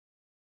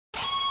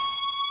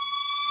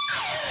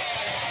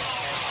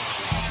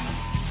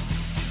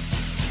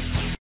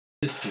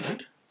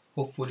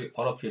Hopefully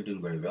all of you are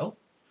doing very well.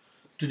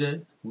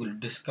 Today we'll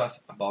discuss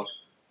about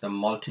the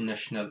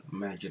multinational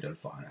managerial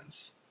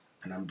finance,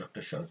 and I'm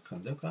Dr. Sharad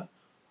Khandekar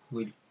who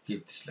will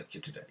give this lecture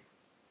today.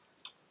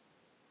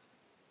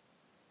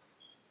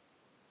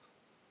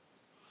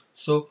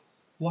 So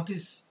what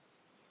is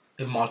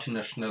a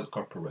multinational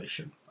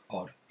corporation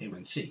or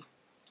MNC?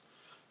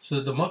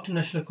 So the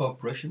multinational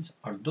corporations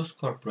are those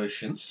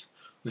corporations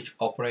which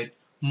operate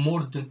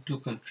more than two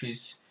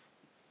countries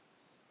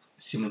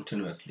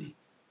simultaneously,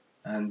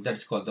 and that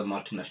is called the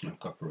multinational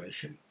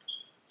corporation.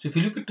 So if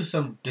you look into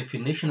some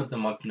definition of the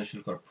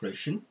multinational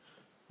corporation,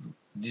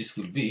 this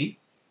will be: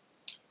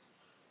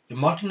 a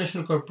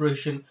multinational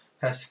corporation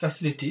has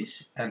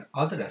facilities and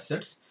other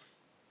assets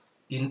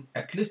in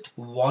at least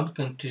one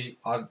country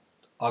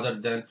other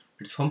than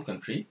its home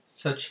country.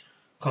 Such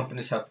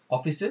companies have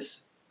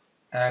offices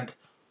and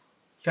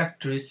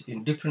factories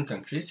in different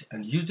countries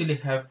and usually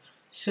have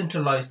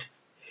centralized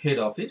head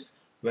office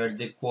where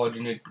they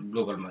coordinate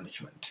global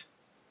management.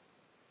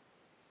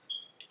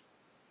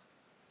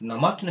 Now,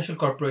 multinational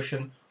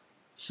corporations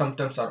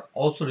sometimes are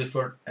also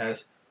referred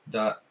as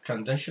the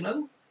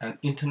transnational and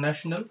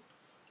international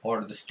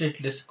or the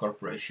stateless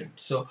corporation.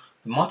 So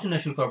the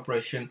multinational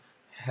corporation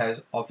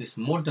has office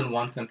more than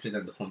one country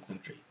than the home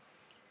country.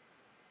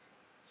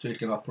 So it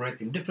can operate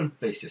in different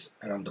places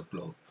around the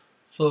globe.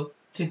 So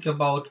think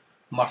about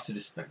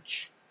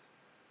Mercedes-Benz.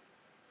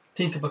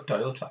 Think about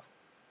Toyota.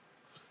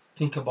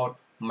 Think about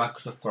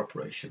Microsoft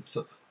Corporation.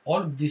 So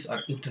all of these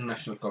are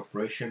international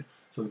corporations.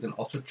 So we can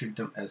also treat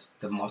them as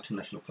the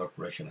multinational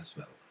corporation as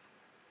well.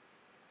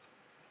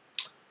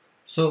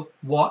 So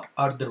what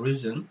are the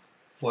reasons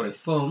for a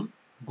firm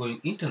going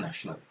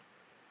international?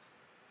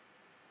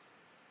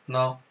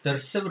 Now there are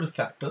several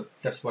factors.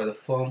 That's why the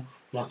firm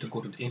wants to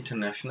go to the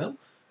international,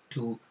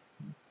 to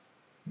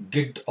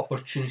get the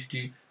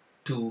opportunity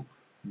to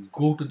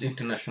go to the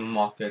international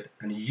market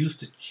and use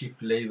the cheap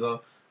labor,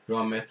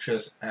 raw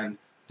materials, and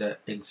the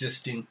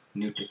existing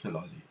new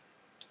technology.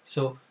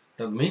 So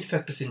the main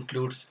factors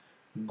includes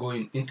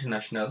going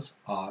international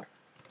are: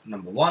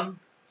 number one,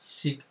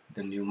 seek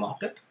the new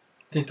market.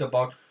 Think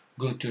about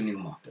going to a new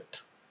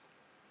market.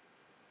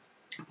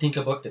 Think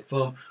about a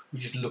firm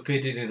which is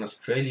located in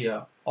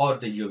Australia or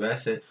the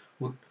USA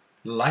would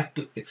like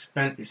to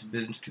expand its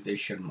business to the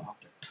Asian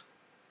market,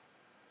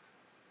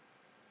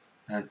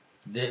 and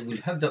they will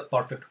have the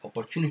perfect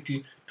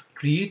opportunity to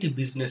create a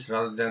business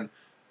rather than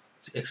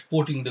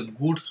exporting the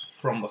goods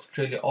from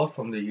Australia or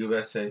from the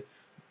USA,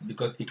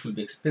 because it will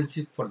be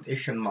expensive for the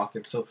Asian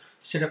market. So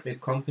set up a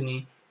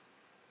company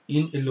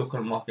in a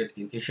local market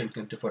in Asian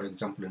country, for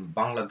example in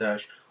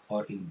Bangladesh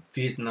or in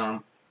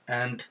Vietnam,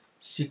 and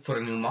seek for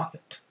a new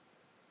market.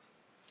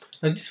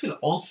 Now this will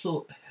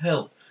also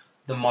help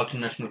the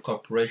multinational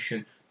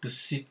corporation to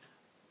seek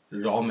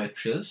raw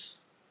materials,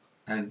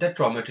 and that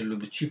raw material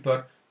will be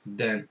cheaper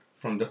than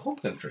from the home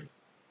country.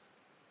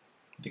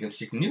 They can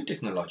seek new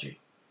technology.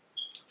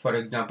 For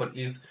example,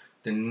 if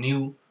the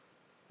new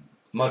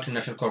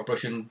multinational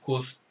corporation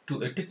goes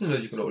to a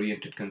technological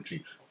oriented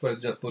country, for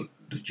example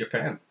to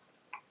Japan,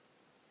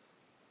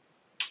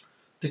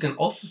 they can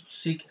also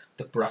seek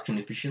the production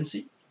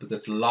efficiency,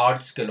 because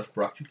large scale of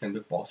production can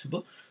be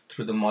possible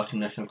through the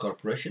multinational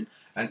corporation.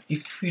 And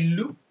if we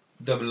look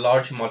the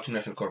large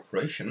multinational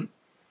corporation,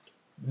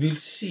 we'll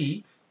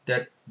see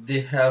that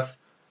they have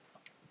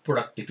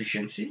product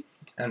efficiency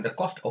and the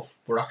cost of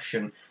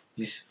production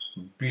is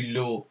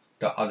below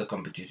the other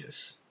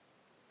competitors.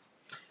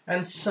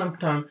 And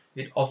sometimes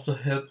it also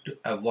helps to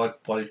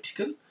avoid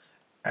political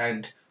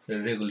and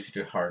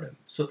regulatory hurdle.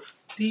 So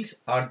these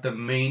are the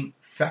main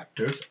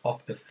factors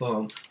of a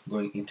firm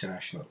going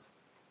international.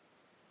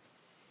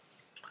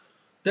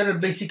 There are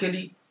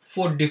basically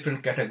four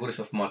different categories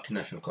of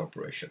multinational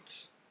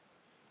corporations.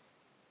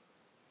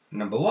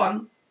 Number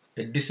one,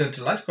 a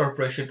decentralized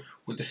corporation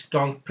with a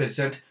strong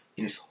presence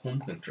in its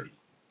home country.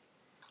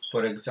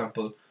 For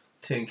example,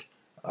 think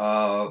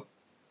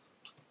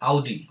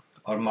Audi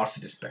or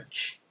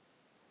Mercedes-Benz.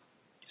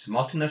 It's a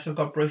multinational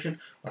corporation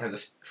but has a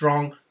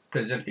strong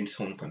presence in its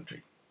home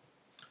country.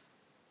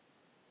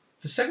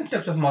 The second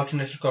type of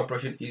multinational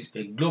corporation is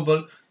a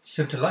global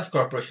centralized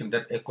corporation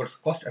that acquires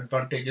cost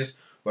advantages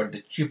where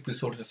the cheap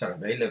resources are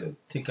available.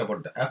 Think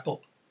about the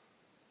Apple.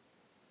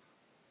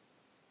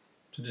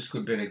 So this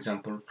could be an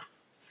example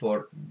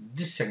for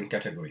this second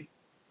category.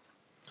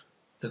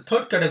 The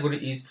third category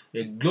is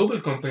a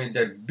global company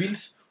that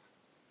builds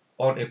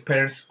on a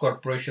parent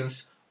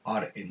corporation's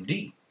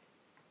R&D.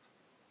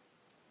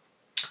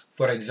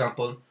 For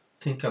example,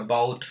 think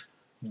about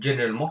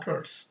General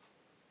Motors.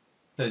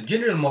 The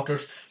General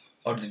Motors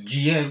or the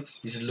GM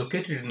is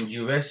located in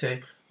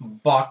USA,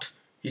 but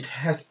it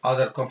has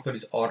other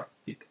companies, or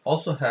it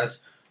also has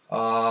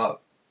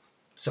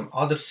some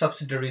other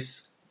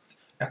subsidiaries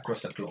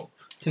across the globe.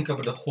 Think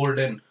about the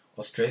Holden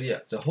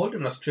Australia. The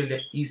Holden Australia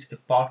is a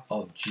part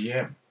of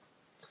GM,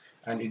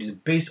 and it is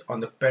based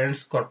on the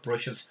parent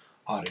corporation's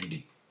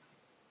R&D.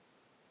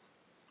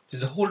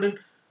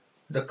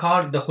 The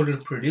car the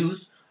Holden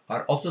produced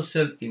are also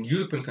sold in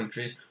European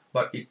countries,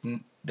 but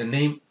the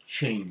name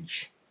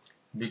changed.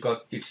 because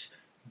it's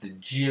the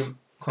GM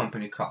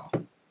company car.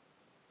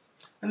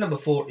 And number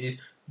 4 is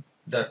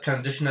the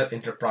transitional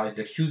enterprise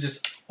that uses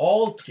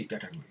all 3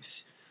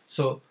 categories.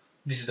 So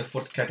this is the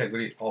 4th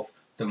category of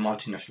the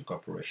multinational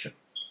corporation.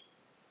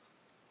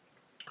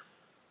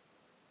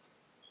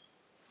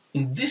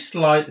 In this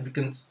slide, we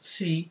can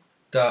see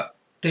the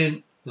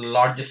 10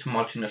 largest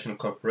multinational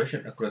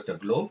corporations across the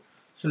globe.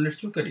 So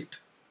let's look at it.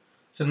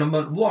 So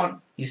number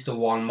 1 is the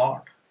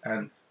Walmart,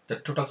 and the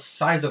total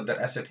size of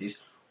their asset is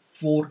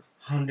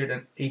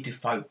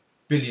 $485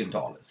 billion.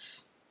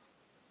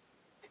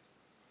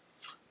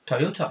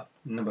 Toyota,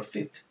 number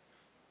 5th,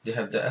 they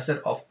have the asset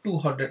of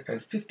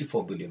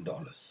 $254 billion.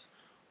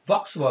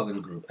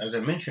 Volkswagen Group, as I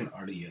mentioned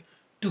earlier,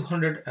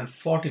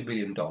 $240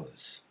 billion.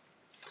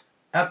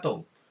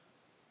 Apple,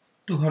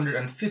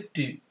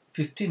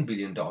 $215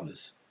 billion.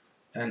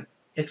 And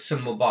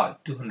ExxonMobil,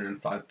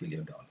 $205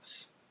 billion.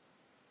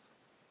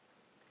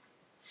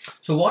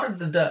 So what are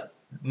the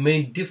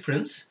main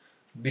difference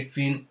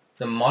between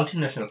the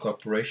multinational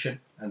corporation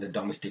and the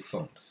domestic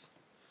firms?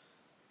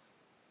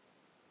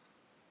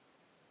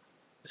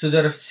 So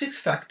there are 6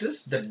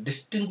 factors that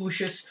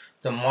distinguishes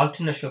the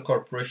multinational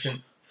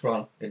corporation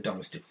from a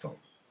domestic firm.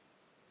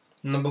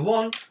 Number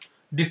 1,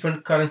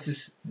 different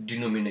currencies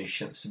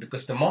denominations,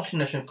 because the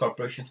multinational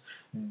corporations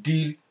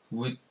deal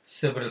with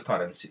several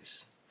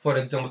currencies. For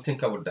example,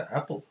 think about the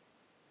Apple,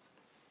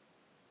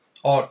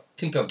 or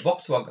think of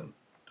Volkswagen,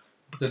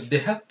 because they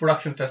have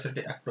production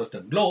facility across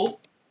the globe.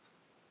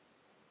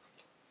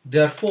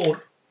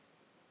 Therefore,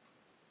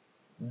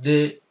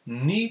 they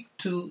need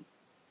to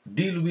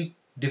deal with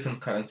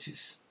different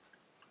currencies.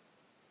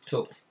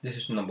 So this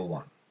is number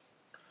 1.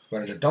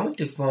 Whereas the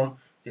domestic firm,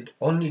 it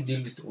only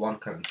deals with one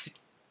currency.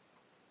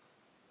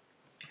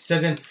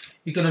 Second,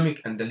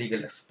 economic and the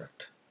legal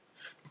aspect.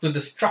 Because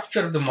the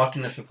structure of the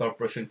multinational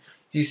corporation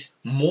is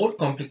more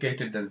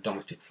complicated than the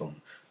domestic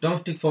firm.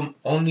 Domestic firm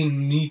only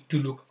need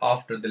to look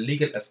after the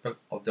legal aspect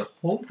of their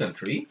home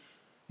country,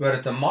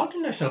 whereas the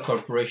multinational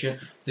corporation,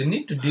 they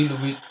need to deal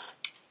with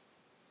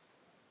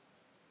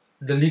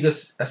the legal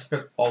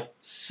aspect of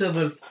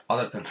several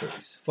other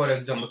countries. For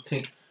example,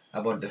 think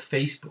about the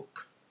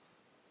Facebook.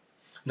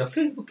 Now,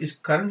 Facebook is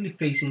currently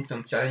facing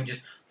some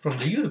challenges from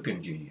the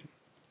European Union.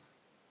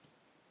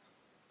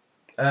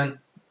 And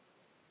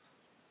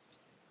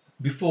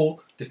before,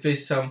 they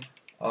faced some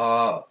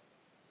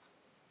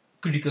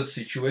critical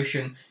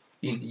situation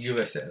in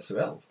USA as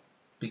well,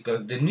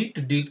 because they need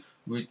to deal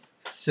with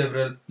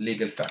several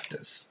legal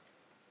factors.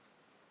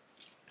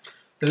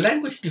 The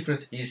language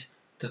difference is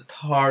the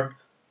third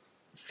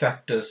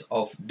factors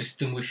of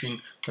distinguishing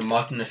the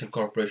multinational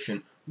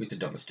corporation with the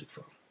domestic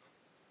firm.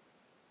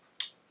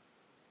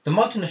 The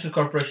multinational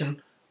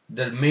corporation,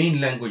 their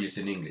main language is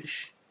in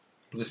English,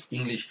 because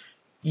English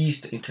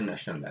is the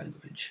international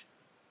language.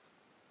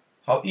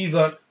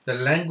 However, the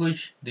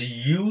language they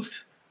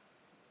used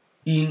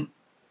in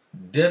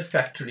their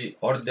factory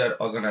or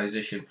their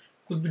organization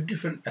could be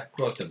different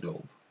across the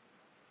globe,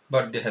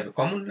 but they have a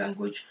common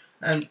language,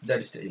 and that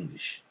is the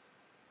English.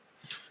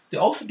 They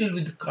also deal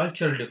with the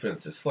cultural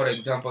differences. For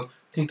example,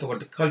 think about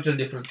the cultural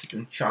differences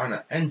in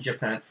China and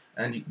Japan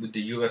and with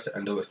the US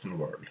and the Western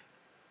world.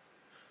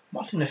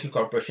 Multinational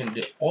corporations,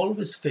 they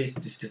always face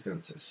these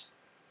differences.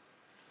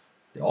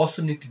 They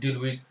also need to deal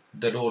with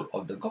the role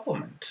of the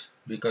government,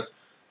 because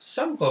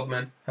some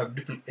governments have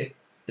different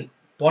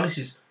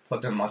policies for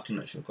their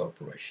multinational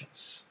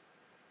corporations.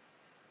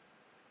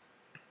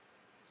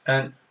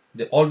 And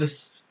they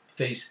always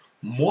face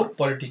more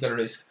political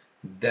risk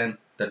than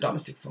the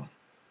domestic firm,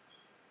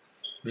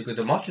 because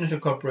the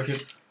multinational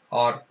corporations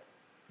are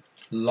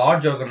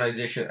large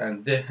organizations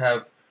and they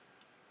have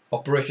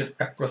operations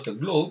across the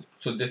globe,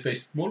 so they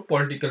face more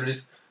political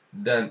risk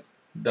than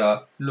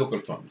the local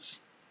firms.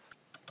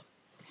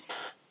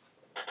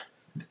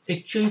 The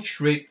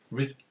exchange rate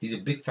risk is a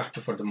big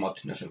factor for the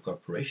multinational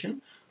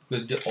corporation,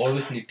 because they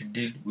always need to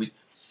deal with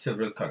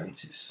several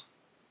currencies.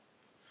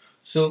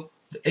 So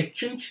the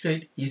exchange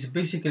rate is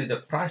basically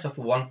the price of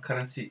one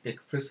currency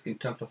expressed in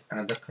terms of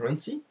another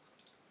currency.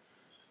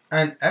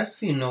 And as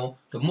we know,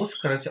 the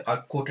most currencies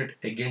are quoted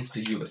against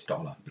the US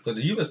dollar, because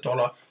the US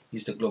dollar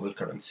is the global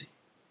currency,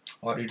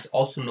 or it's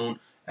also known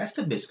as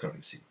the base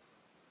currency.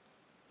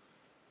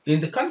 In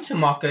the currency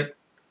market,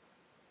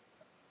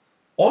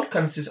 all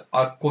currencies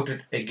are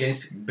quoted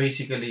against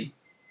basically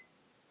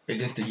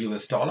against the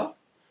US dollar.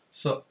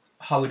 So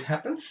how it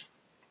happens?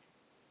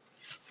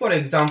 For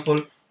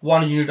example,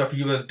 1 unit of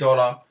US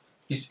dollar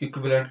is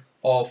equivalent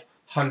of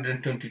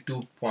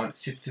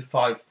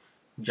 122.65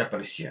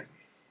 Japanese yen.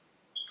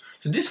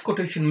 So this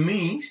quotation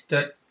means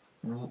that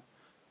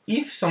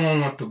if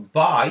someone wants to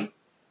buy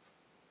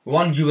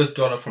 1 US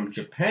dollar from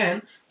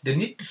Japan, they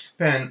need to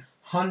spend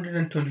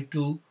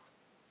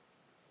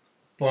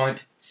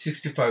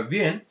 122.65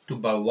 yen to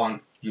buy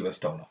 1 US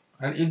dollar.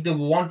 And if they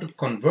want to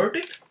convert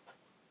it,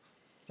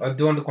 or if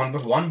they want to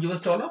convert 1 US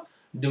dollar,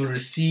 they will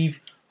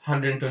receive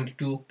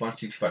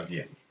 122.65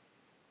 yen.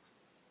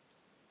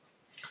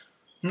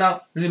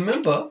 Now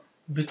remember,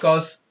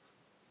 because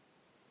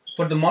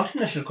for the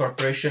multinational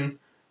corporation,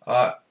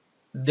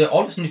 they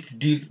always need to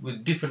deal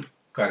with different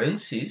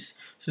currencies,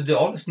 so they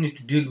always need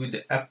to deal with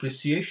the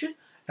appreciation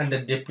and the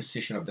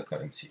depreciation of the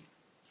currency.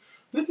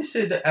 When we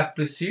say the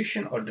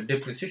appreciation or the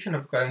depreciation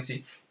of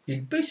currency,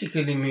 it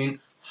basically means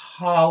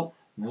how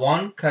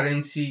one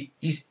currency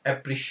is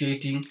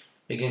appreciating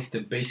against the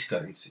base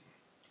currency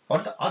or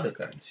the other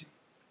currency.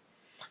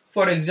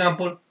 For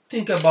example,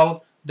 think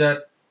about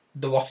that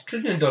the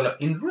Australian dollar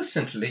in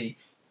recently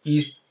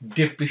is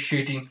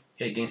depreciating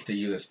against the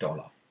US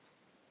dollar.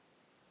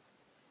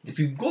 If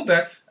you go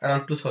back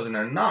around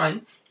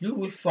 2009, you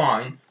will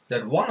find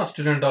that one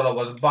Australian dollar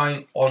was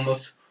buying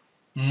almost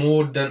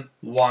more than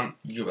one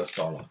US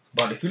dollar.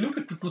 But if you look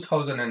at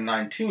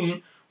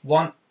 2019,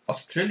 one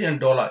Australian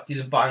dollar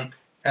is buying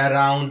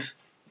around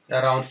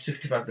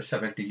 65 to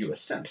 70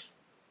 US cents.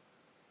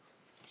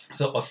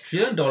 So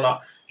Australian dollar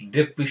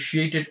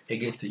depreciated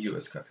against the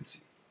US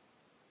currency.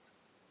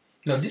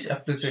 Now this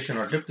appreciation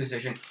or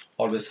depreciation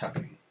always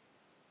happening.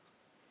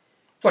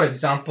 For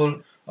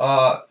example,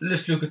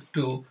 let's look at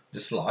the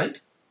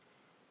slide.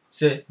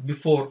 Say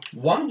before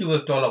one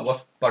US dollar was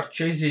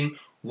purchasing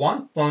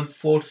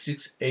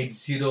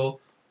 1.4680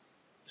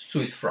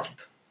 Swiss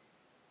franc.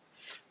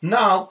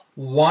 Now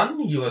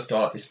one US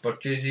dollar is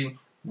purchasing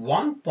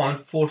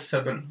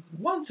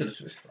 1.4710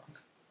 Swiss franc.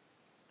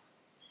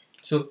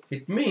 So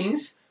it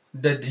means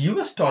that the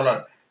US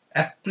dollar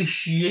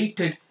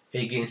appreciated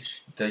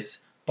against this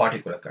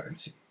particular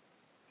currency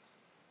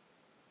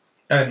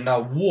and now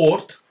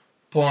worth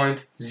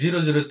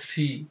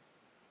 0.003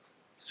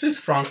 Swiss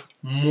franc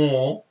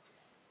more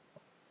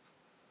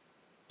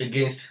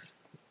against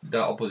the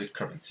opposite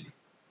currency.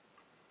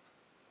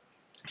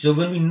 So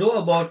when we know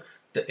about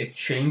the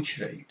exchange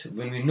rate,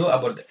 when we know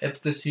about the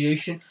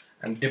appreciation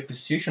and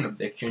depreciation of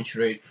the exchange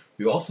rate,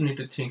 we also need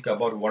to think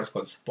about what is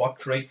called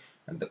spot rate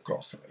and the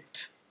cross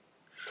rate.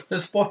 The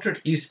spot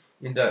rate is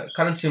in the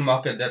currency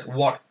market that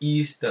what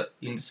is the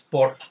in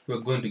spot we're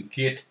going to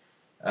get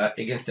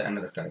against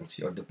another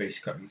currency or the base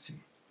currency.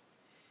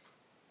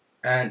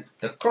 And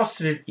the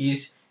cross rate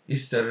is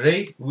the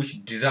rate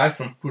which derived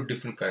from two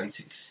different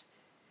currencies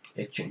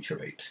exchange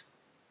rate.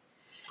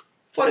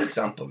 For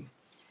example,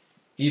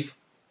 if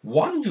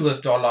one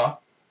US dollar,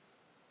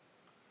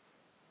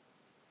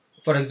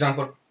 for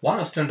example, one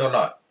Australian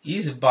dollar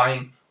is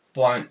buying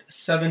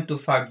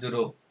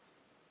 0.7250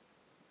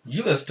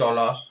 US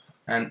dollar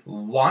and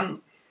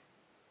one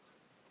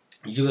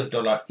US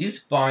dollar is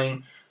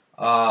buying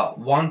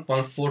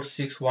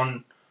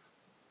 1.4610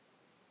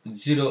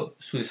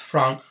 Swiss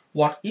franc,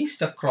 what is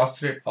the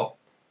cross rate of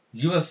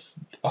US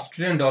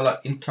Australian dollar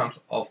in terms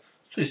of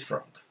Swiss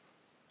franc?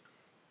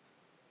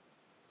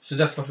 So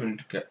that's what we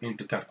need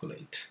to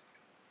calculate.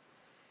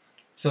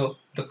 So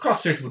the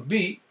cross rate would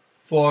be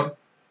for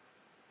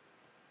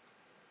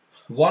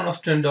one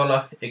Australian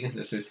dollar against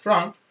the Swiss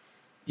franc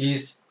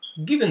is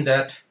given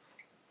that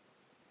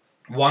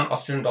one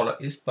Australian dollar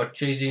is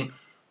purchasing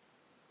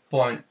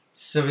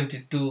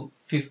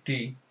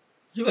 0.7250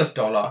 US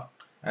dollar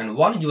and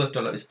one US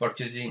dollar is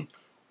purchasing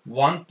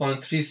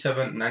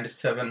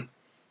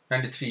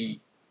 1.3793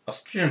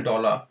 Australian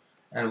dollar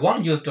and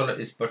one US dollar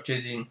is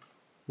purchasing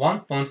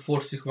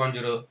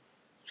 1.4610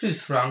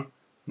 Swiss franc,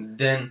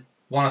 then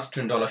one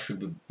Australian dollar should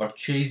be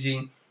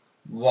purchasing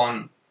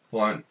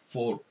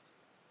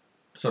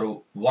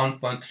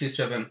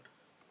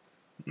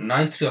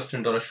 1.3793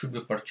 Australian dollar should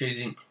be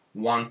purchasing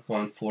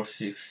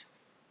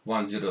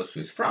 1.4610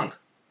 Swiss franc.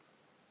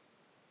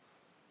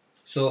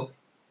 So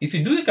if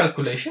you do the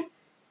calculation,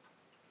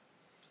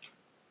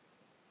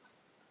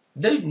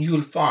 then you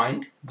will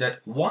find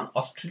that one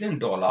Australian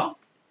dollar,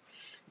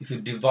 if you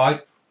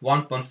divide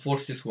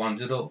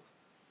 1.4610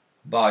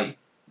 by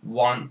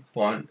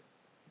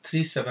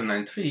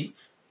 1.3793,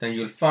 then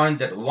you will find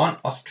that one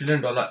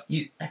Australian dollar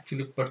is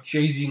actually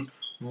purchasing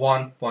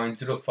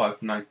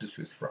 1.0592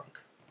 Swiss franc.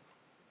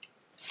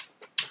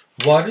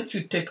 Why don't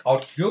you take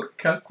out your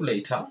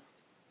calculator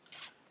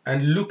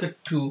and look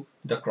at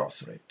the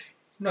cross rate?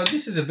 Now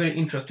this is a very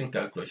interesting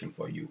calculation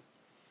for you.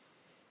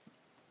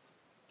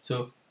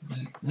 So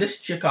let's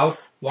check out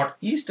what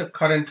is the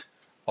current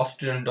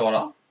Australian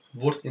dollar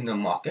worth in the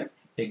market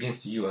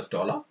against the US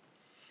dollar,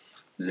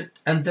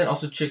 and then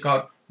also check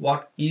out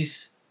what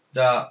is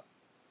the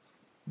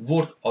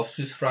worth of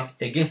Swiss franc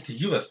against the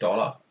US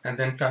dollar, and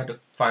then try to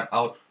find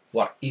out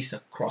what is the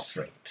cross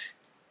rate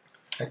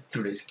at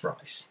today's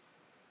price.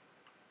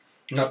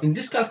 Now in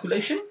this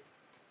calculation,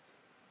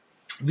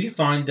 we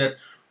find that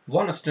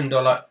one Australian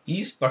dollar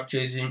is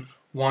purchasing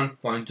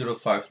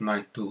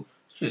 1.0592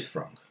 Swiss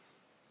franc.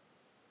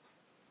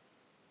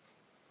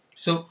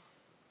 So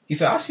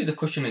if I ask you the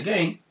question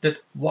again, that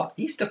what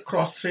is the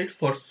cross rate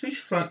for Swiss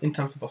franc in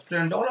terms of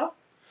Australian dollar?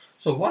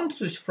 So one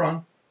Swiss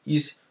franc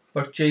is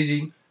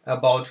purchasing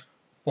about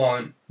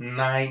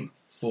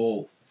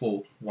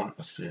 0.9441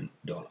 Australian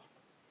dollar.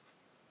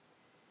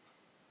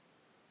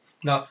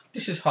 Now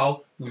this is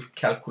how we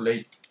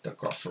calculate the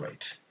cross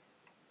rate.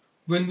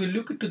 When we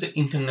look into the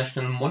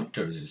international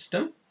monetary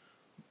system,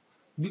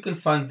 we can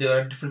find there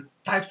are different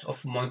types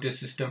of monetary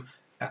system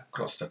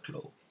across the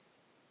globe.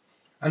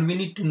 And we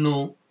need to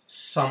know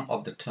some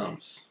of the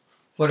terms.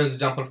 For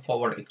example,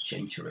 forward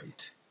exchange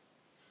rate.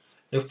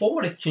 A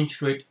forward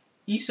exchange rate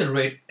is a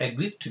rate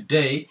agreed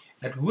today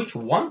at which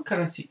one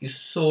currency is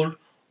sold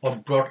or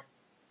brought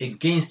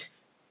against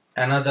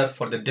another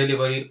for the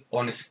delivery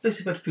on a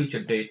specified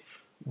future date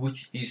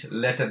which is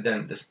later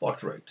than the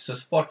spot rate. So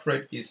spot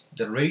rate is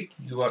the rate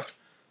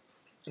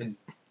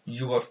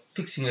you are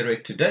fixing a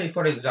rate today,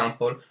 for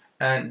example,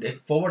 and a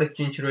forward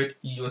exchange rate,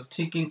 you are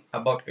thinking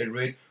about a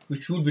rate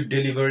which will be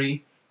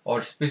delivery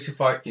or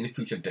specified in a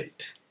future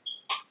date.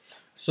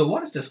 So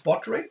what is the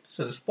spot rate?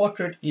 So the spot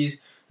rate is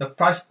the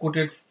price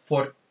quoted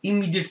for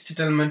immediate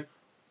settlement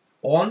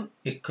on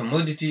a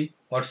commodity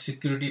or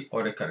security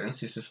or a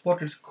currency. So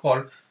spot is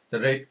called the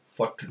rate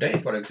for today,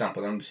 for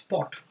example, on the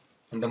spot,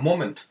 on the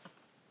moment.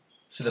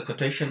 So the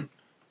quotation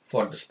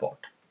for the spot.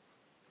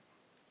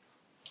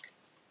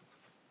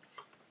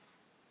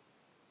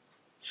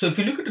 So if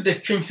you look at the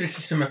exchange rate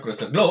system across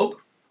the globe,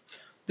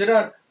 there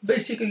are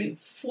basically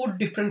 4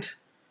 different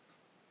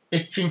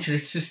exchange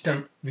rate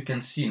system we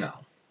can see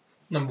now.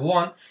 Number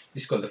 1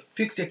 is called the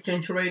fixed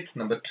exchange rate.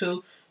 Number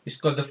 2 is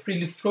called the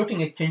freely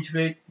floating exchange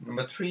rate.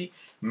 Number 3,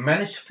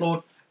 managed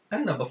float.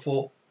 And number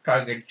 4,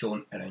 target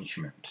zone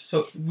arrangement.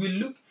 So we'll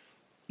look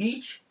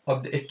each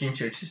of the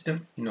exchange rate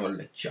system in our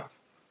lecture.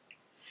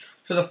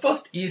 So the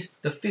first is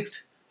the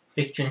fixed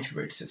exchange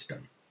rate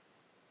system.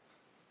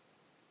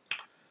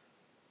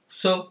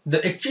 So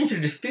the exchange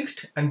rate is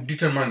fixed and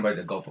determined by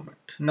the government.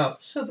 Now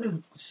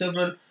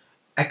several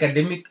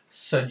academics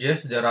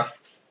suggest there are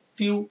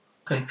few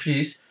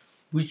countries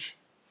which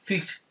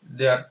fixed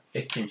their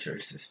exchange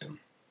rate system.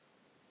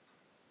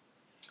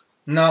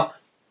 Now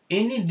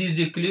any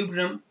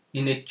disequilibrium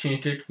in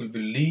exchange rate will be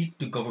lead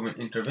to government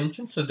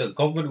intervention. So the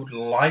government would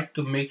like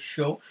to make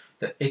sure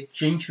the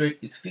exchange rate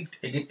is fixed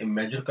against a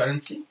major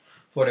currency.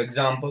 For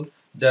example,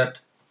 that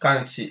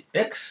currency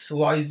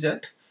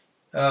XYZ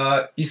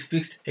is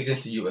fixed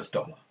against the US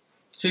dollar.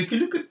 So if you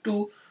look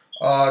into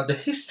the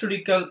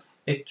historical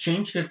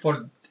exchange rate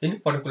for any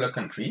particular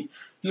country,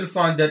 you'll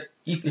find that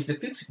if it's a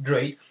fixed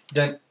rate,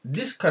 then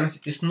this currency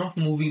is not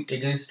moving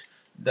against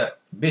the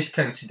base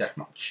currency that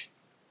much.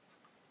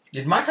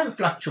 It might have a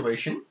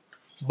fluctuation,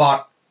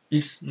 but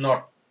it's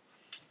not,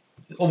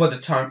 over the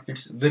time,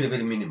 it's very,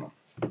 very minimum.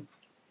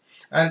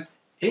 And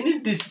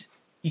any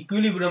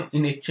disequilibrium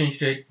in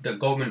exchange rate, the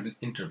government will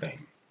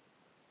intervene.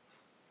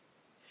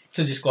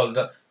 So this is called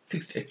the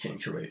fixed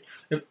exchange rate.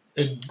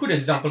 A good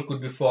example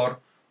could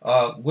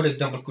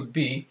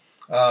be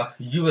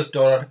US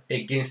dollar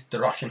against the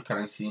Russian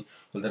currency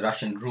or the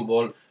Russian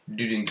ruble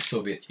during the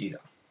Soviet era.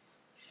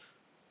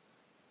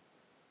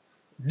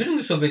 During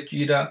the Soviet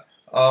era,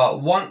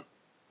 one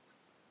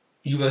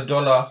US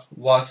dollar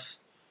was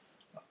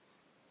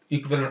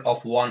equivalent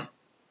of one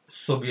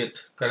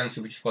Soviet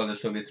currency, which is called the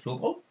Soviet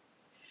ruble.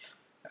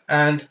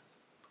 And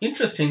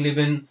interestingly,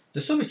 when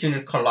the Soviet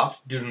Union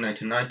collapsed during the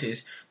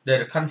 1990s,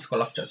 their currency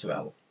collapsed as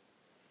well.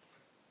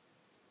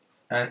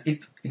 And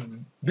it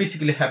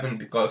basically happened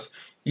because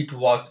it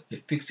was a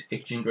fixed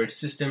exchange rate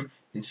system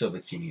in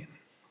Soviet Union.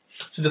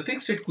 So the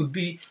fixed rate could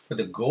be for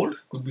the gold,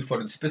 could be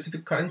for the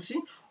specific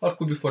currency, or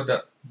could be for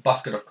the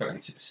basket of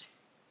currencies.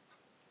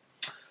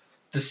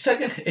 The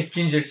second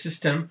exchange rate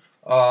system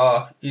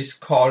is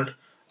called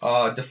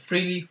the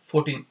freely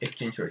floating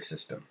exchange rate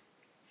system.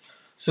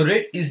 So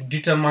rate is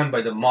determined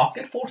by the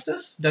market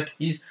forces, that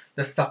is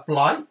the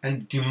supply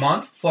and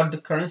demand for the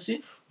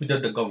currency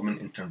without the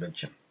government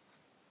intervention.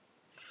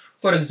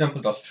 For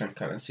example, the Australian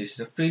currency is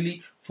a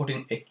freely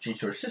floating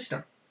exchange rate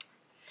system.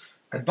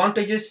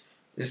 Advantages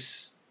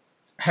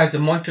has a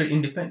monetary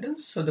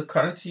independence, so the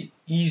currency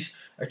is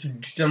actually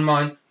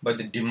determined by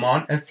the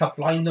demand and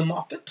supply in the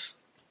market.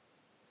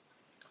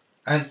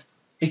 And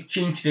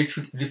exchange rate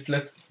should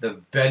reflect the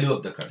value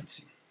of the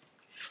currency.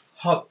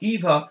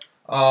 However,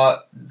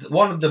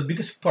 one of the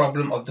biggest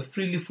problem of the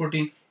freely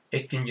floating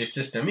exchange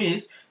system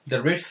is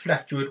the rates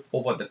fluctuate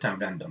over the time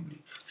randomly.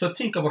 So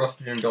think about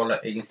Australian dollar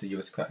against the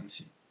US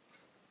currency.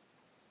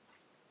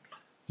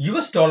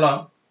 US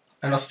dollar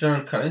and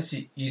Australian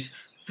currency is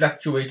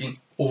fluctuating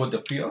over the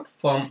period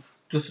from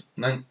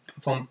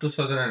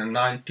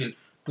 2009 till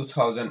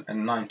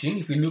 2019.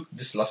 If you look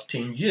this last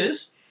 10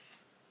 years,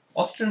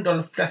 Australian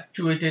dollar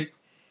fluctuated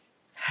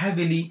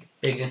heavily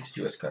against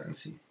US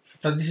currency.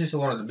 Now this is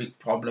one of the big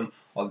problems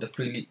of the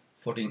freely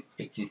floating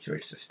exchange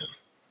rate system.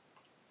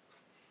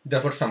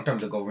 Therefore,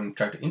 sometimes the government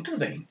try to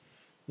intervene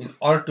in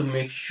order to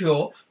make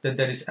sure that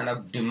there is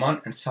enough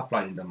demand and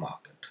supply in the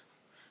market.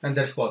 And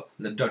that's called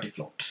the dirty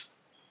float.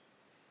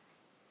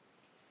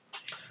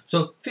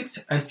 So fixed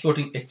and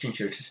floating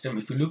exchange rate system,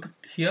 if you look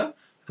here,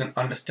 you can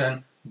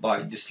understand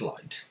by this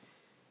slide.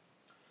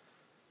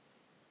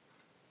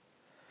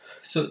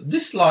 So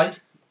this slide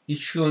is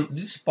showing,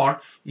 this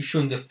part is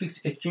showing the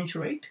fixed exchange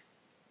rate.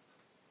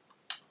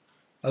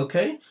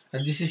 Okay,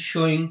 and this is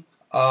showing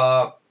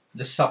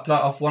the supply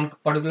of one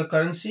particular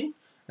currency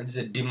and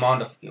the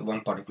demand of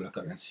one particular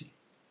currency.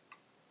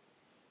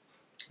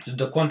 So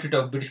the quantity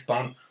of British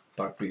pound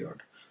per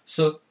period.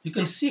 So you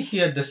can see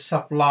here the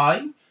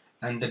supply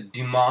and the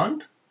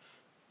demand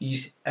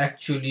is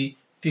actually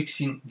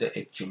fixing the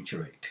exchange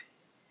rate.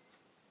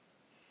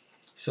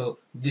 So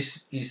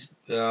this is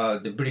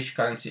the British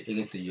currency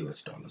against the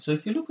US dollar. So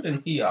if you look at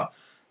in here,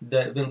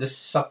 when the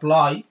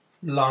supply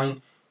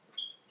line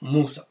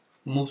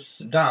moves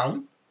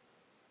down,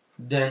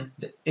 then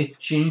the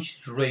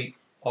exchange rate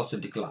also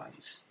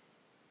declines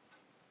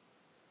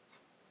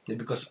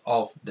because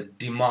of the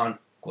demand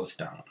goes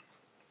down.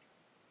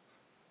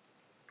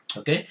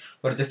 Okay,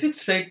 but the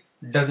fixed rate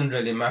doesn't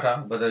really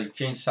matter, whether you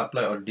change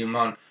supply or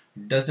demand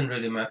doesn't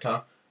really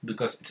matter,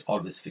 because it's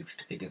always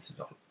fixed against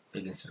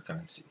the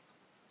currency.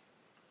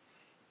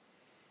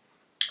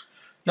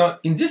 Now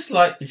in this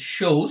slide it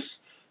shows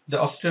the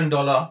Australian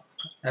dollar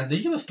and the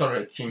US dollar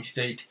exchange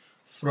rate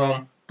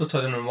from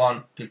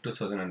 2001 till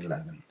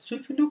 2011. So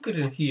if you look at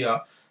it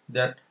here,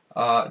 that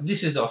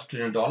this is the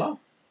Australian dollar,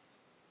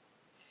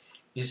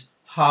 is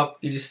how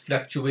it is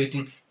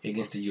fluctuating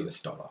against the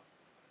US dollar.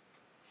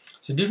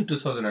 So during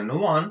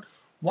 2001,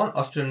 one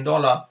Australian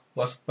dollar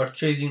was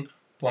purchasing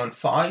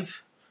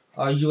 0.5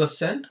 US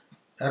cent.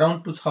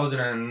 Around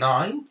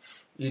 2009,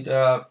 it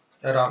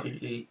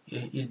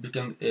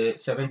became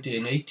 70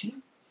 and 80.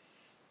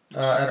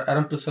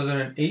 Around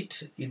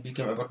 2008, it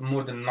became about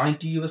more than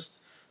 90 US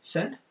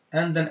cent.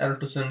 And then around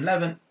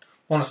 2011,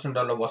 one Australian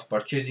dollar was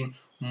purchasing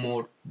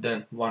more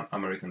than one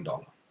American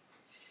dollar.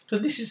 So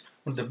this is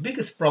one of the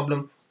biggest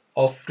problem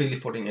of freely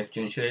floating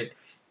exchange rate,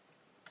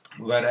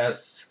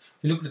 whereas if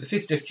you look at the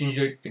fixed exchange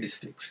rate, it is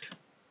fixed.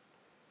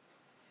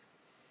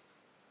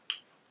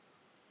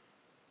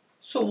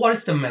 So what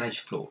is the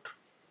managed float?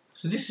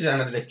 So this is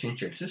another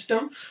exchange rate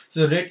system.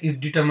 So the rate is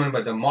determined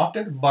by the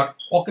market, but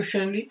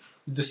occasionally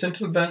with the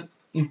central bank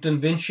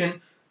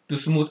intervention to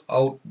smooth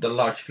out the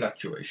large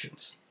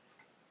fluctuations.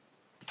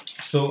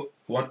 So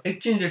one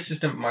exchange rate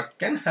system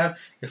can have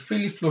a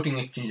freely floating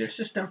exchange rate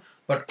system,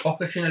 but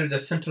occasionally the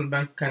central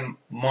bank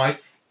might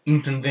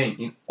intervene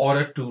in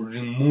order to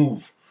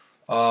remove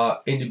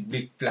any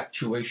big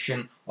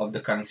fluctuation of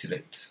the currency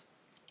rates.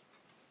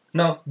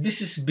 Now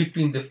this is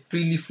between the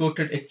freely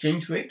floated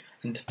exchange rate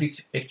and the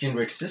fixed exchange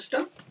rate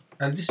system,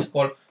 and this is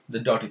called the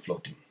dirty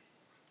floating.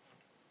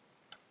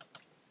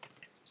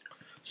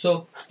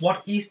 So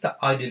what is the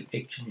ideal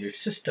exchange rate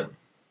system?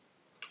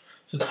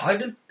 So the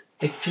ideal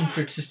exchange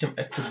rate system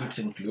attributes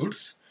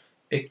includes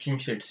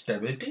exchange rate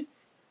stability,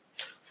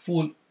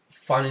 full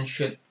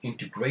financial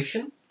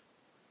integration,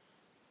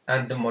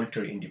 and the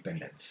monetary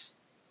independence.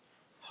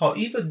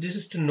 However, this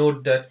is to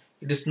note that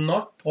it is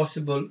not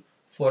possible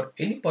for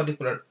any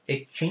particular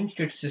exchange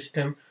rate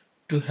system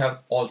to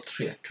have all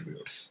three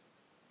attributes.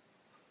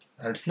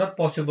 And it's not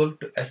possible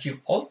to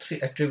achieve all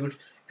three attributes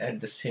at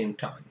the same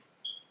time.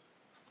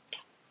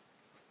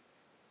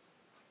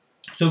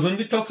 So when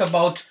we talk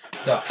about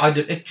the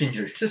ideal exchange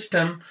rate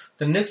system,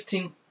 the next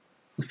thing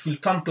which will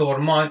come to our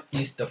mind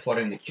is the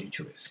foreign exchange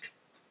risk.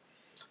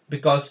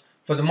 Because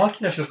for the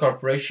multinational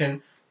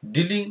corporation,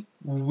 dealing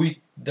with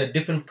the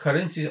different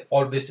currencies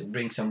always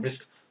brings some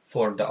risk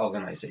for the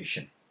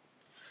organization.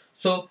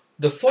 So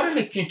the foreign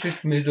exchange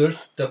risk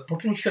measures the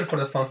potential for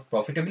the firm's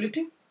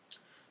profitability,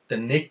 the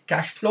net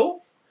cash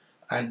flow,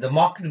 and the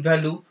market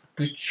value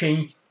to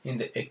change in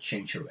the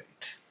exchange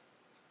rate.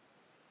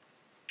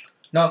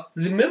 Now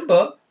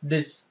remember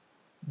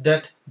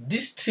that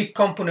these three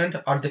components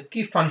are the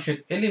key financial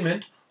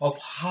element of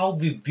how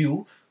we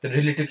view the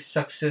relative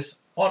success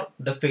or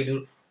the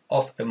failure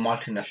of a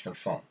multinational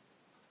firm.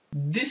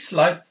 This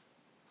slide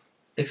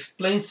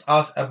explains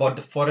us about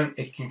the foreign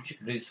exchange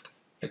risk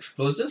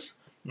exposures.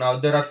 Now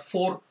there are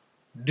four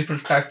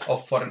different types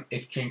of foreign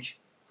exchange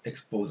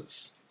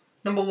exposures.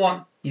 Number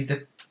one is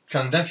the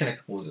transaction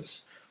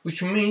exposures,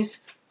 which means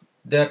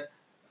that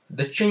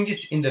the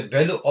changes in the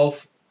value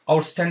of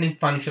outstanding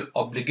financial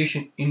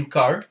obligation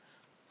incurred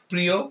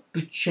prior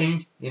to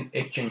change in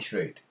exchange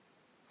rate,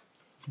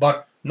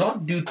 but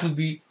not due to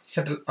be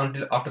settled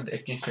until after the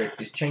exchange rate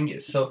is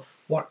changes. So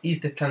what is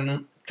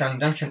the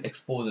transaction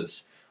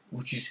exposures,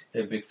 which is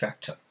a big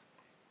factor.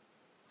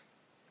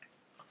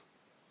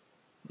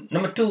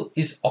 Number two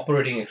is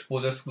operating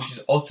exposures, which is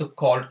also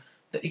called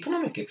the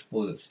economic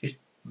exposures. It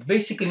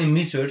basically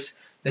measures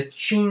the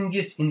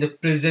changes in the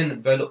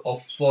present value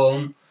of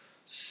firm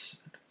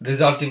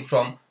resulting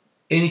from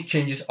any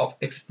changes of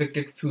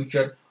expected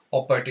future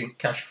operating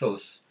cash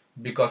flows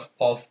because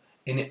of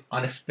any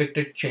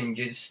unexpected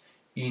changes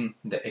in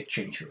the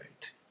exchange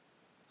rate.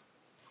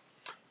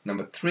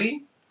 Number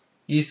three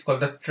is called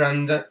the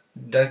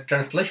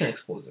translation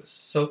exposures.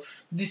 So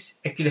this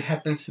actually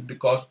happens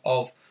because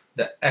of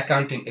the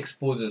accounting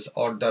exposures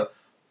or the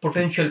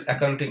potential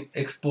accounting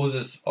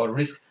exposures or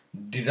risk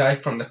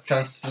derived from the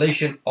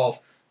translation of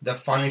the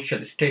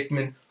financial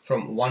statement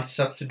from one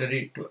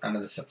subsidiary to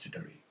another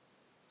subsidiary,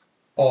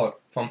 or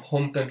from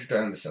home country to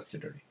another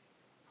subsidiary.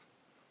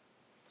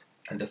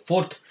 And the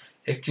fourth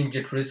exchange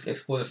rate risk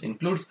exposures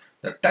includes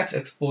the tax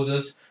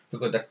exposures,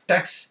 because the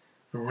tax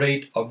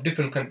rate of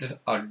different countries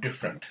are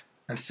different,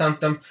 and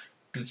sometimes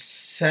to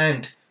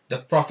send the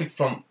profit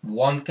from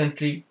one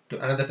country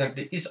to another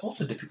country is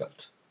also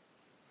difficult.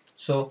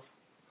 So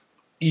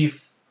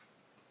if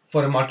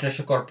For a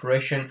multinational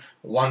corporation,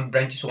 one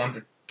branch want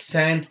to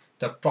send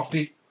the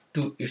profit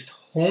to its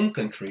home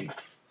country,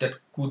 that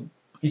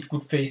it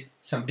could face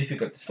some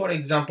difficulties. For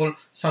example,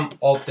 some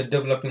of the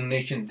developing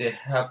nations, they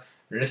have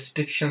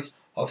restrictions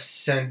of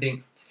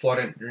sending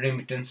foreign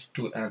remittance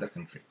to another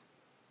country.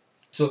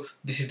 So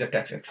this is the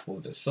tax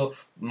exposure. So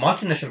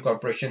multinational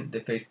corporation,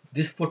 they face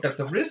this four types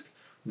of risk,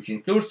 which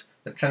includes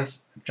the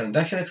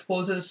transaction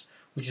exposures,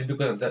 which is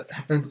because of that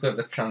happens because of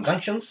the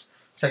transactions.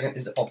 Second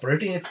is the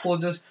operating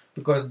exposures,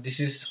 because this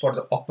is for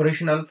the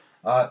operational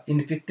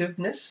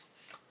ineffectiveness.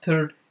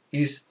 Third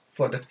is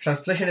for the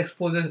translation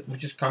exposures,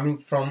 which is coming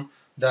from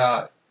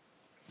the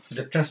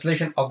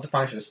translation of the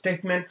financial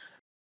statement.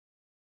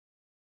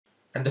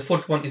 And the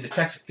fourth one is the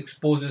tax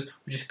exposures,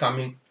 which is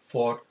coming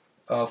from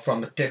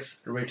the tax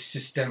rate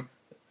system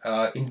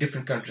in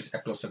different countries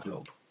across the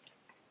globe.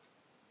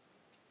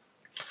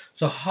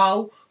 So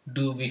how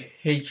do we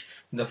hedge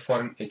the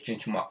foreign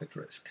exchange market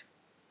risk?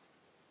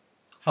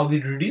 How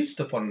we reduce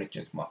the foreign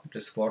exchange market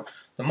risk for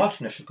the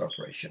multinational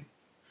corporation?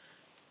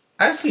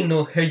 As we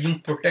know,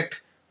 hedging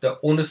protects the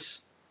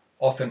owners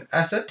of an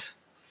asset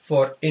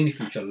for any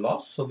future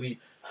loss. So we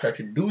try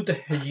to do the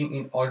hedging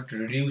in order to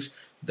reduce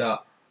the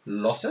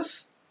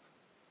losses.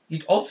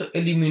 It also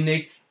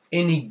eliminates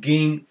any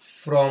gain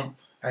from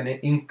an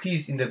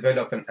increase in the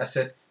value of an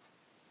asset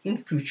in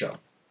future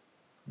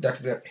that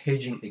we are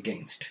hedging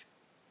against.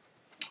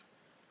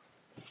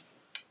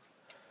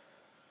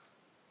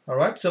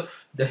 Alright, so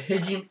the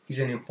hedging is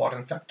an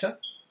important factor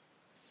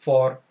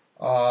for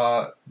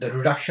the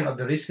reduction of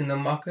the risk in the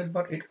market,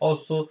 but it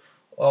also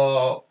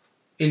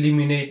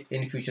eliminates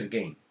any future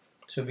gain.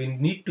 So we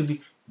need to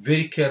be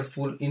very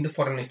careful in the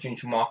foreign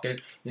exchange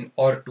market in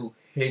order to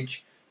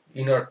hedge,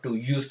 in order to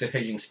use the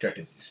hedging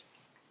strategies.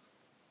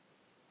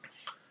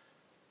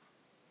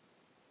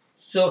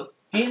 So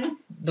in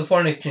the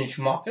foreign exchange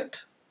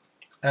market,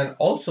 and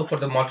also for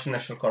the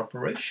multinational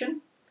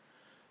corporation,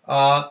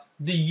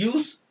 they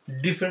use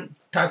different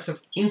types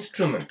of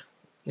instrument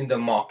in the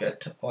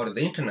market or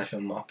the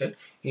international market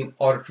in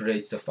order to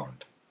raise the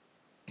fund,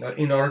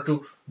 in order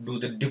to do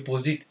the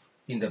deposit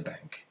in the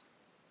bank.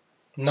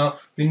 Now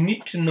we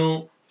need to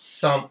know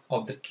some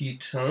of the key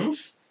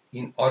terms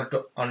in order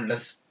to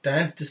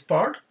understand this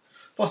part.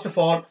 First of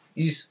all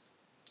is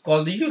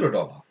called the euro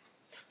dollar.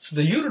 So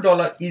the euro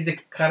dollar is a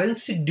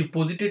currency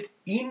deposited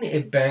in a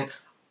bank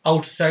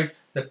outside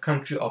the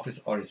country of its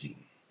origin.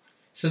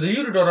 So the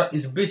euro dollar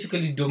is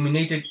basically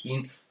dominated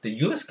in the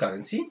US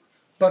currency,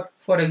 but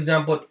for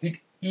example, it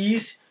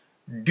is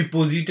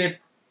deposited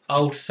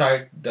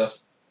outside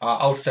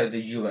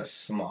the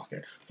US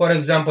market. For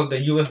example, the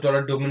US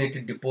dollar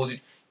dominated deposit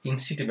in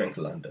Citibank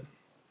London,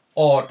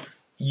 or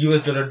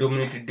US dollar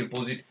dominated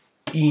deposit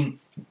in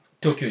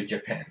Tokyo,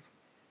 Japan.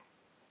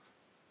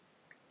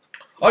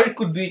 Or it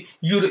could be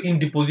euro in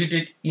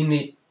deposited in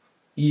a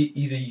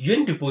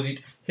yen deposit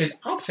held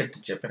outside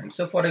Japan.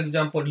 So for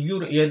example,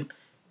 euro yen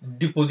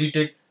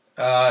deposited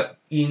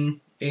in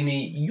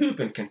any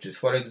European countries,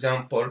 for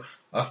example,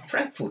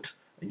 Frankfurt,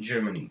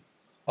 Germany,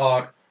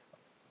 or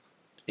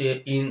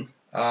in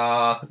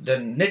the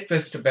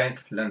NatWest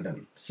Bank,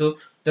 London. So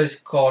that is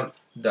called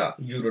the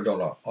euro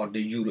dollar or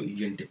the euro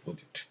yen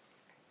deposit.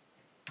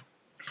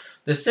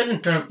 The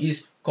second term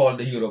is called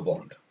the euro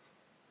bond,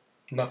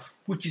 now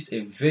which is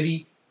a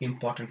very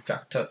important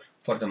factor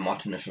for the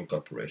multinational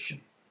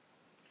corporation.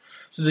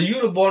 So the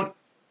euro bond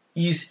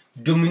is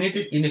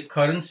dominated in a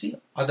currency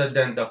other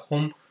than the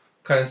home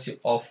currency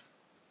of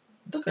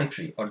the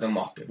country or the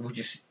market which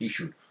is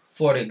issued.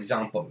 For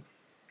example,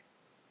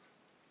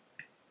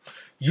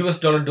 US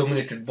dollar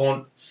dominated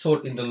bond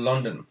sold in the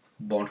London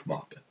bond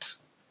market,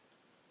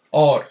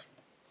 or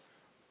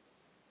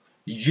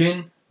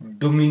yen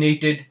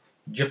dominated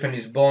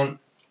Japanese bond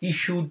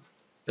issued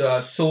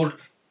sold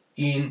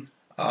in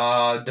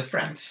the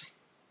France.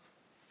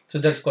 So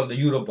that's called the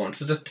euro bond.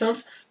 So the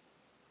terms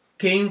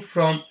came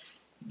from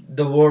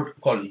the word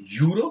called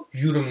euro.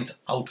 Euro means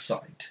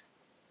outside.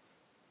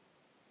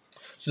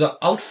 So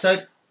the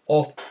outside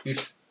of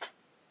its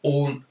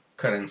own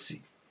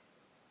currency.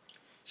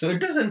 So it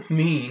doesn't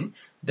mean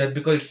that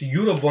because it's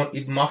euro bond,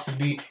 it must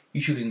be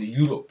issued in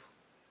Europe.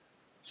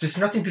 So it's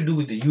nothing to do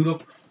with the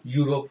Europe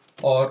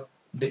or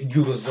the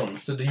eurozone.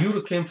 So the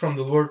euro came from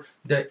the word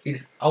that it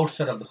is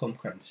outside of the home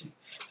currency.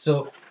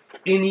 So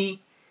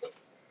any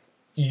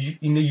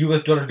in the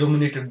US dollar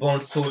dominated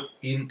bond sold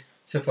in,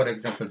 say for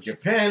example,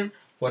 Japan,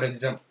 for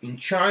example in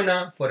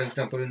China, for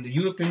example in the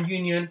European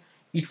Union,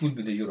 it will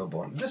be the euro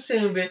bond. The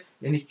same way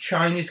any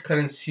Chinese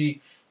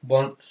currency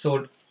bond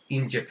sold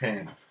in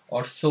Japan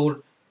or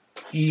sold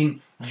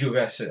in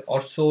USA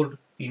or sold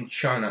in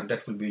China,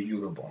 that will be a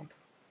euro bond.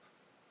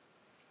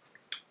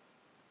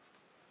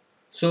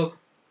 So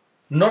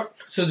the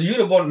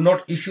euro bond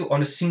not issued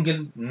on a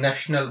single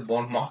national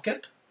bond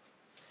market.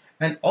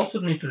 And also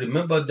need to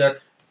remember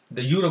that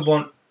the euro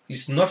bond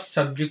is not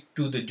subject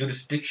to the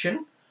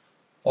jurisdiction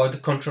or the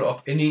control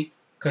of any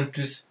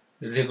country's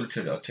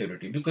regulatory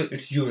authority because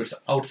it's euros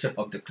outside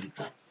of the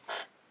country.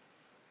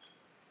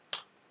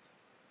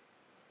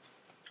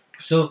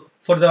 So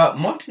For the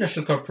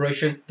multinational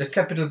corporation, the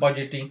capital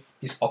budgeting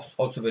is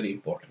also very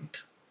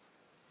important.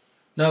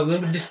 Now,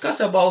 when we discuss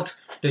about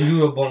the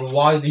Eurobond,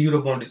 why the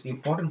Eurobond is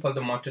important for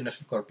the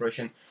multinational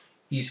corporation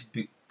is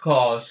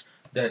because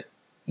that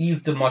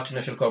if the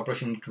multinational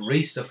corporation need to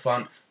raise the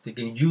fund, they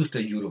can use the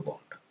Eurobond.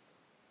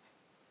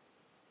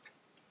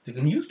 They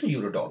can use the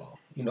Eurodollar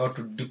in order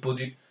to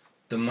deposit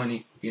the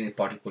money in a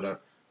particular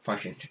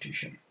financial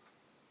institution.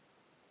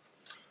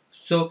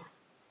 So,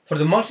 for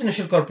the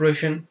multinational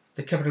corporation,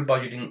 the capital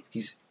budgeting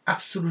is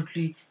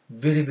absolutely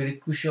very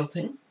crucial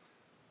thing.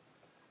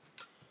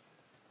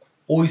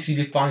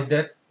 OECD finds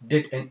that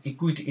debt and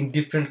equity in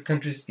different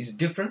countries is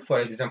different. For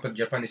example,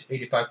 Japan is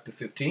 85 to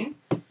 15,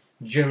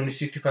 Germany is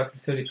 65 to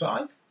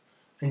 35,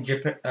 and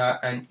Japan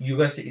and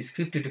USA is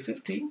 50 to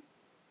 50.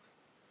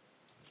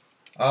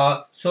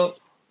 So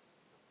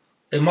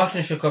a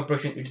multinational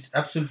corporation, it is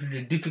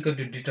absolutely difficult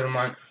to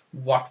determine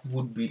what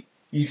would be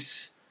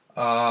its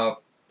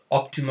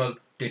optimal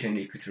debt and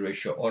equity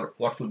ratio, or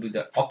what would be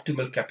the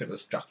optimal capital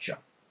structure.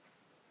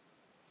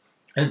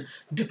 And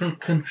different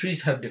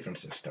countries have different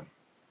systems.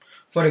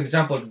 For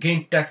example,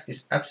 gain tax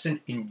is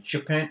absent in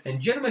Japan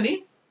and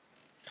Germany,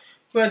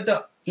 where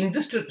the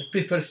investor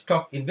prefers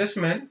stock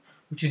investment,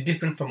 which is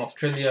different from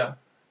Australia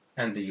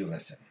and the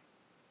USA.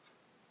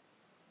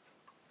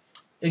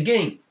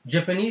 Again,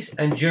 Japanese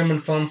and German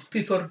firms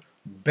prefer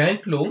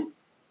bank loan,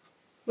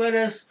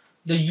 whereas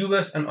the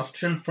US and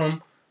Australian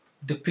firms,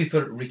 they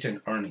prefer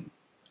return earning.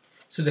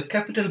 So the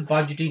capital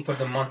budgeting for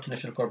the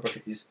multinational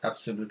corporation is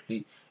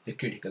absolutely a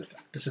critical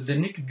factor. So they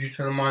need to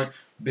determine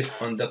based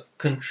on the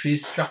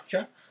country's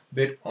structure,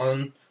 based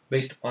on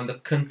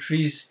the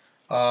country's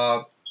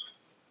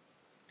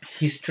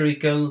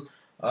historical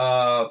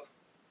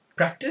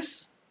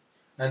practice,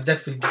 and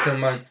that will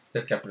determine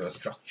the capital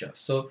structure.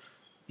 So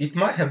it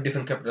might have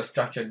different capital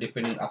structure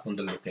depending upon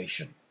the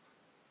location.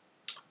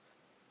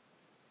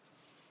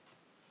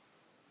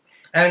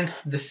 And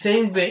the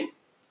same way,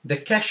 the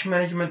cash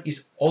management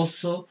is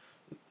also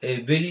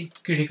a very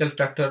critical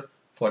factor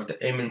for the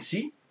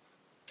MNC.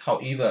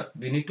 However,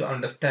 we need to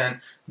understand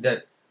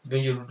that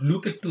when you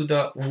look into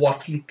the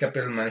working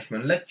capital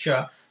management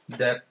lecture,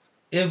 that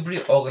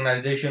every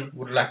organization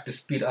would like to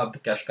speed up the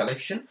cash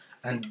collection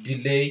and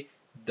delay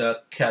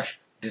the cash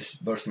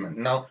disbursement.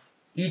 Now,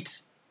 it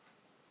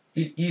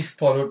is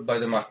followed by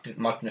the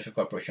multinational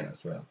corporation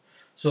as well.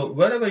 So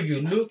wherever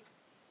you look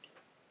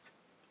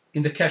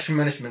in the cash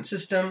management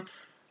system,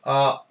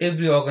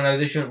 every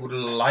organization would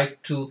like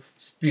to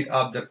speed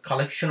up the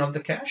collection of the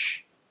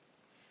cash,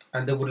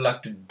 and they would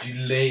like to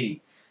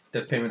delay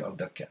the payment of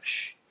the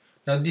cash.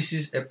 Now, this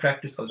is a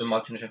practice of the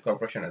multinational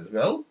corporation as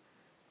well.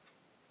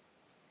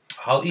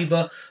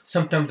 However,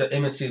 sometimes the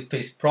MNC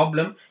face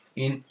problem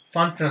in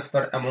fund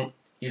transfer among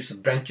its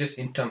branches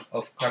in terms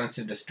of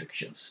currency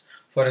restrictions.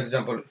 For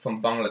example,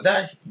 from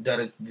Bangladesh,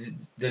 there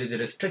is a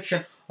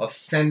restriction of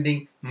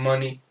sending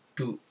money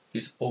to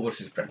its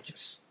overseas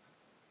branches.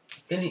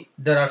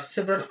 There are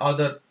several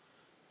other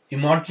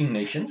emerging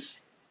nations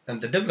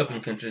and the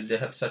developing countries, they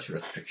have such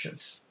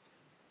restrictions.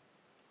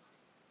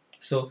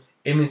 So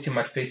MNC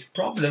might face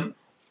problem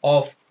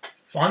of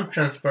fund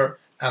transfer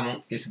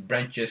among its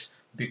branches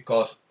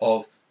because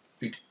of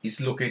it is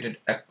located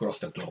across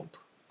the globe.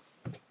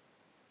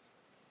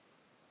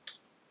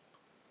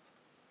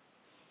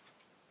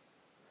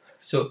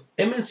 So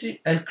MNC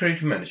and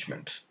credit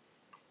management.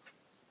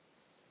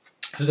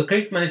 So the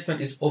credit management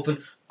is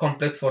often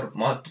complex for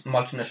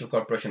multinational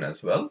corporation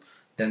as well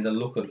than the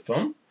local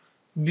firm,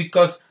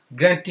 because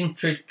granting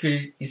trade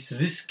credit is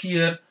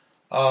riskier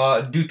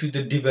due to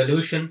the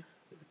devaluation,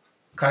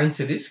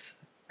 currency risk,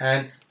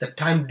 and the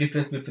time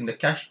difference between the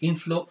cash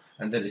inflow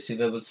and the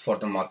receivables for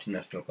the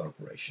multinational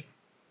corporation.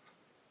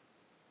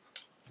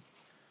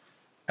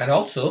 And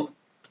also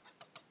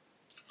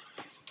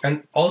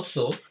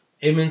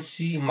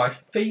MNC might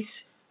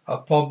face a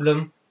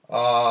problem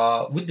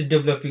with the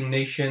developing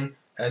nation,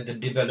 as the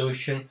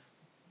devaluation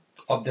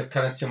of the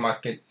currency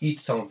market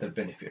eats some of the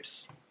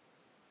benefits.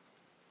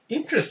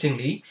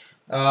 Interestingly,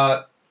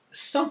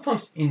 some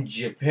firms in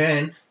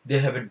Japan, they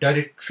have a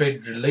direct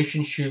trade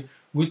relationship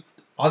with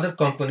other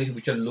companies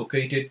which are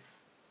located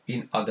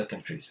in other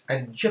countries,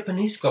 and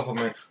Japanese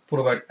government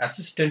provide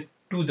assistance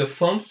to their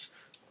firms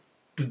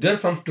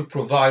to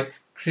provide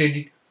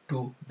credit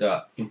to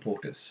the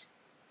importers.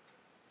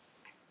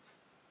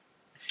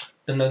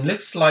 Then the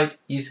next slide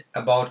is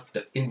about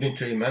the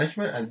inventory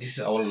management, and this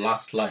is our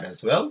last slide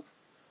as well.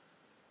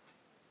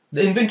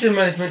 The inventory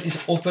management is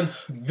often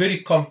very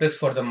complex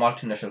for the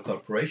multinational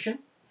corporation,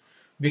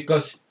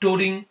 because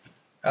storing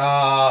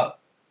the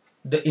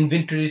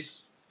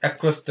inventories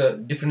across the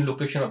different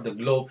locations of the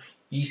globe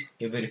is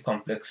a very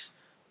complex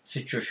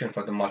situation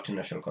for the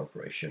multinational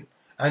corporation,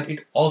 and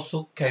it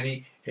also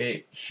carry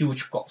a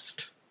huge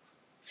cost.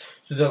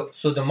 So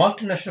the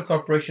multinational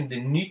corporation,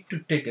 they need to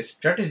take a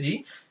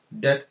strategy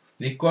that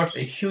requires a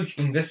huge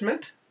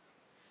investment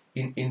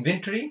in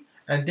inventory,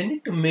 and they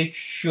need to make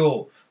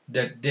sure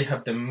that they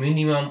have the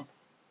minimum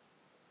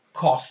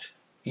cost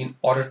in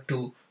order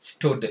to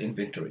store the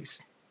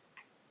inventories.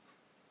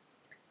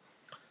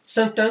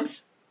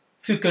 Sometimes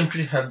few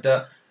countries have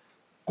the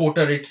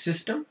quota rate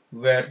system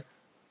where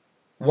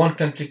one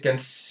country can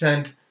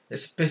send a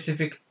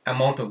specific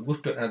amount of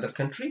goods to another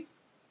country,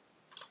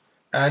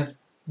 and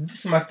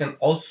this can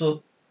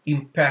also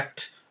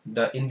impact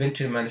the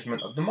inventory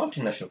management of the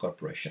multinational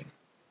corporation.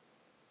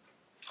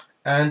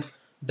 And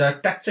the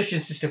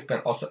taxation system can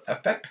also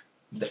affect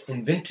the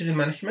inventory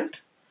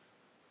management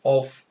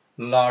of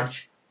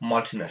large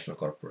multinational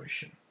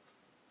corporation.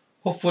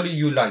 Hopefully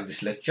you like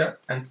this lecture,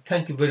 and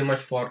thank you very much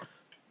for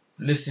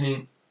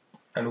listening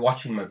and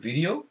watching my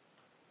video.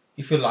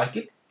 If you like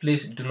it,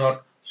 please do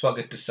not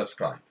forget to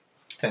subscribe.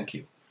 Thank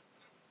you.